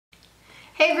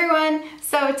Hey everyone!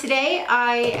 So today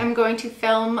I am going to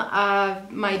film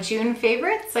my June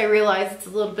favorites. I realize it's a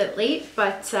little bit late,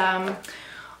 but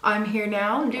I'm here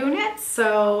now doing it.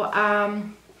 So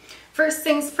first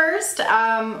things first,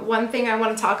 one thing I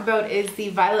want to talk about is the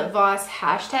Violet Voss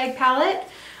hashtag palette.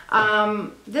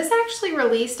 This actually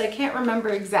released, I can't remember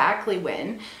exactly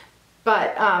when,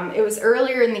 but it was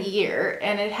earlier in the year,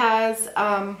 and it has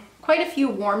quite a few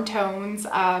warm tones,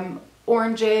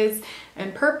 oranges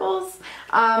and purples.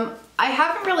 I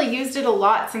haven't really used it a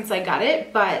lot since I got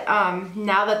it, but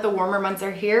now that the warmer months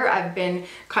are here, I've been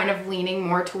kind of leaning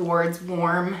more towards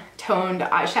warm toned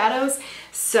eyeshadows.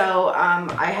 So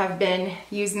I have been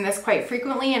using this quite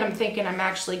frequently, and I'm thinking I'm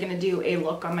actually going to do a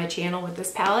look on my channel with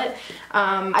this palette.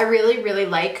 I really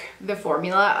like the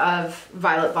formula of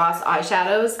Violet Voss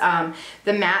eyeshadows.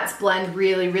 The mattes blend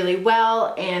really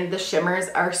well, and the shimmers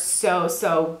are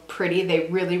so pretty. They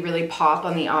really pop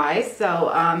on the eyes.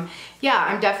 So yeah,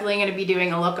 I'm definitely going to be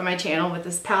doing a look on my channel with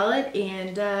this palette,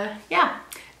 and yeah,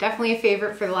 definitely a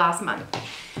favorite for the last month.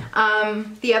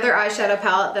 The other eyeshadow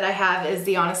palette that I have is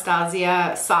the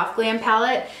Anastasia Soft Glam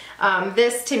palette.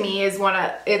 This to me is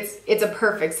it's a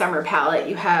perfect summer palette.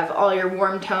 You have all your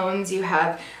warm tones, you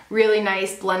have really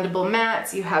nice blendable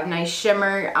mattes, you have nice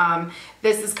shimmer.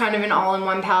 This is kind of an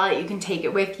all-in-one palette. You can take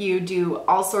it with you, do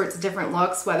all sorts of different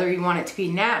looks, whether you want it to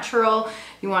be natural,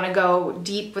 you want to go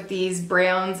deep with these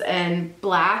browns and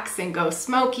blacks and go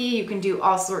smoky. You can do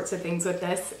all sorts of things with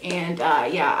this, and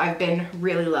yeah, I've been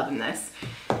really loving this.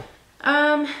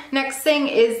 Next thing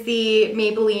is the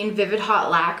Maybelline Vivid Hot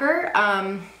Lacquer.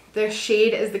 The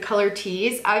shade is the color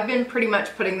Tease. I've been pretty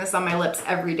much putting this on my lips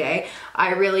every day.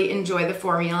 I really enjoy the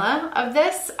formula of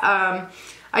this.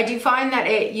 I do find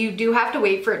that you do have to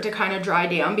wait for it to kind of dry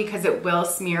down because it will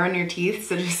smear on your teeth,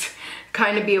 so just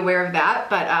kind of be aware of that.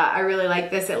 But I really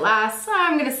like this. It lasts,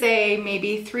 I'm gonna say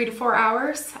maybe 3 to 4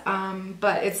 hours,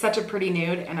 but it's such a pretty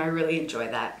nude and I really enjoy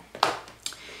that.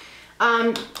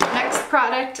 Next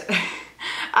product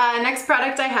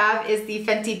I have is the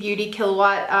Fenty Beauty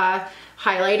Killawatt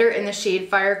highlighter in the shade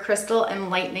Fire Crystal and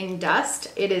Lightning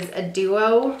Dust. It is a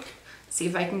duo. See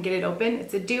if I can get it open.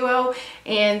 It's a duo,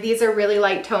 and these are really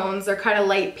light tones. They're kind of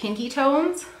light pinky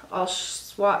tones. I'll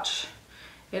swatch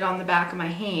it on the back of my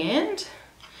hand.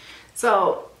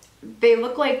 So they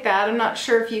look like that. I'm not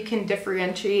sure if you can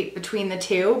differentiate between the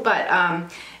two, but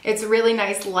it's a really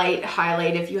nice light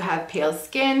highlight if you have pale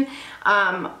skin.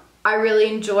 I really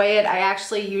enjoy it. I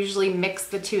actually usually mix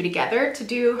the two together to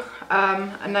do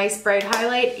a nice bright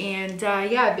highlight, and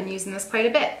yeah, I've been using this quite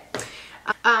a bit.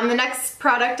 The next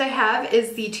product I have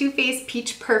is the Too Faced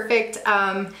Peach Perfect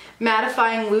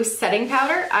Mattifying Loose Setting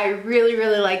Powder. I really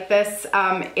like this.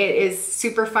 It is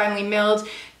super finely milled.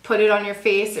 Put it on your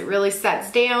face, it really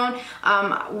sets down.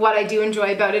 What I do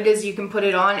enjoy about it is you can put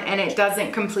it on and it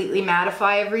doesn't completely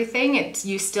mattify everything.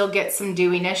 You still get some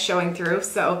dewiness showing through,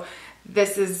 so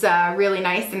this is really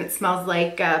nice, and it smells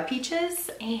like peaches,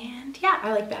 and yeah,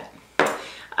 I like that.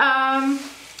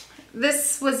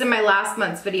 This was in my last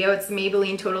month's video. It's the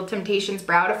Maybelline Total Temptations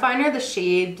Brow Definer, the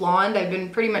shade Blonde. I've been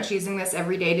pretty much using this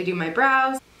every day to do my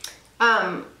brows.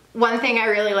 One thing I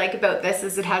really like about this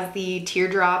is it has the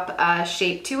teardrop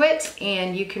shape to it,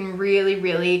 and you can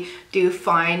really do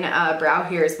fine brow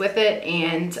hairs with it,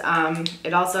 and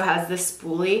it also has this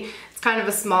spoolie. It's kind of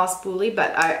a small spoolie,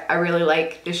 but I really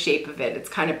like the shape of it. It's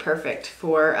kind of perfect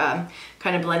for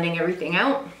kind of blending everything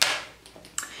out.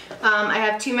 I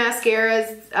have two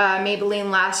mascaras, Maybelline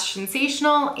Lash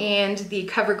Sensational and the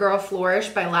Covergirl Flourish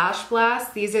by Lash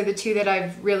Blast. These are the two that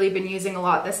I've really been using a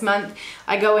lot this month.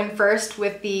 I go in first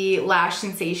with the Lash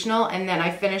Sensational, and then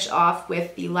I finish off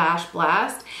with the Lash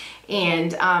Blast.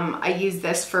 And I use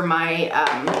this for my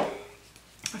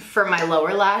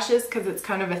lower lashes because it's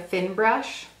kind of a thin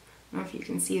brush. I don't know if you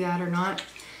can see that or not.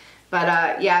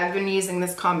 But yeah, I've been using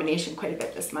this combination quite a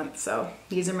bit this month, so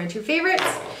these are my two favorites.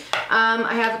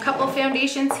 I have a couple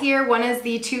foundations here. One is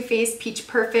the Too Faced Peach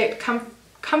Perfect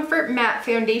Comfort Matte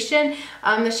Foundation.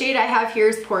 The shade I have here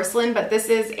is Porcelain, but this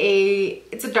is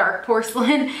it's a dark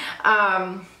porcelain.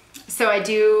 So I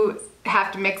do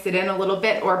have to mix it in a little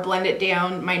bit or blend it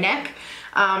down my neck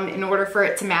in order for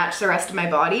it to match the rest of my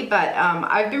body. But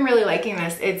I've been really liking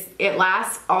this. It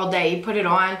lasts all day. You put it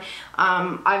on.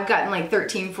 I've gotten like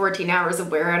 13-14 hours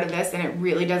of wear out of this, and it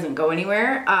really doesn't go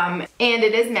anywhere. And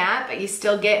it is matte, but you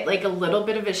still get like a little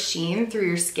bit of a sheen through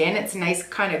your skin. It's a nice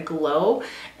kind of glow,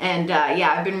 and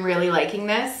yeah, I've been really liking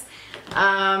this.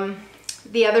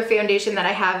 The other foundation that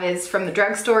I have is from the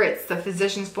drugstore. It's the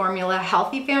Physicians Formula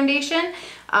Healthy Foundation.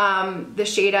 The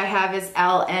shade I have is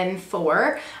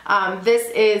LN4. This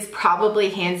is probably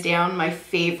hands down my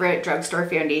favorite drugstore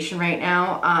foundation right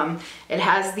now. It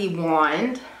has the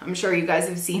wand. I'm sure you guys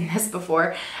have seen this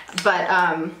before, but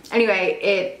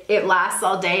anyway, it lasts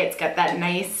all day. It's got that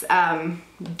nice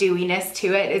dewiness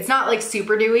to it. It's not like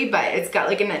super dewy, but it's got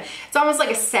like it's almost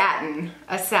like a satin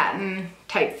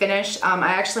type finish.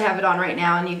 I actually have it on right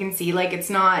now, and you can see like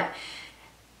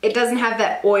it doesn't have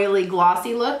that oily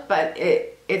glossy look, but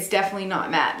it's definitely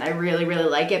not matte, and I really, really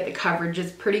like it. The coverage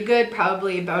is pretty good,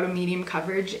 probably about a medium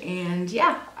coverage, and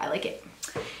yeah, I like it.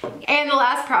 And the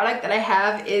last product that I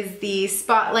have is the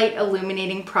Spotlight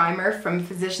Illuminating Primer from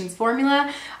Physicians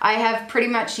Formula. I have pretty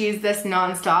much used this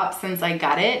non-stop since I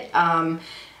got it.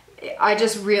 I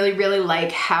just really, really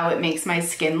like how it makes my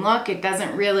skin look. It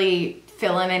doesn't really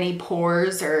fill in any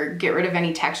pores or get rid of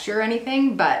any texture or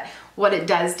anything, but what it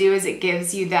does do is it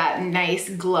gives you that nice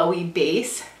glowy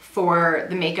base for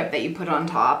the makeup that you put on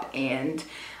top, and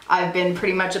I've been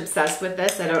pretty much obsessed with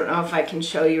this. I don't know if I can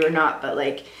show you or not, but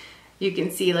like you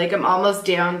can see, like I'm almost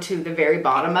down to the very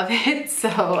bottom of it, so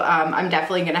I'm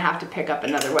definitely gonna have to pick up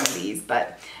another one of these,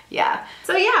 but yeah.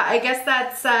 So yeah, I guess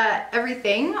that's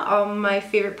everything, all my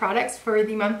favorite products for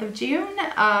the month of June.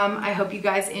 I hope you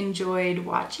guys enjoyed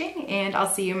watching, and I'll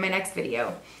see you in my next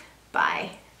video.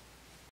 Bye.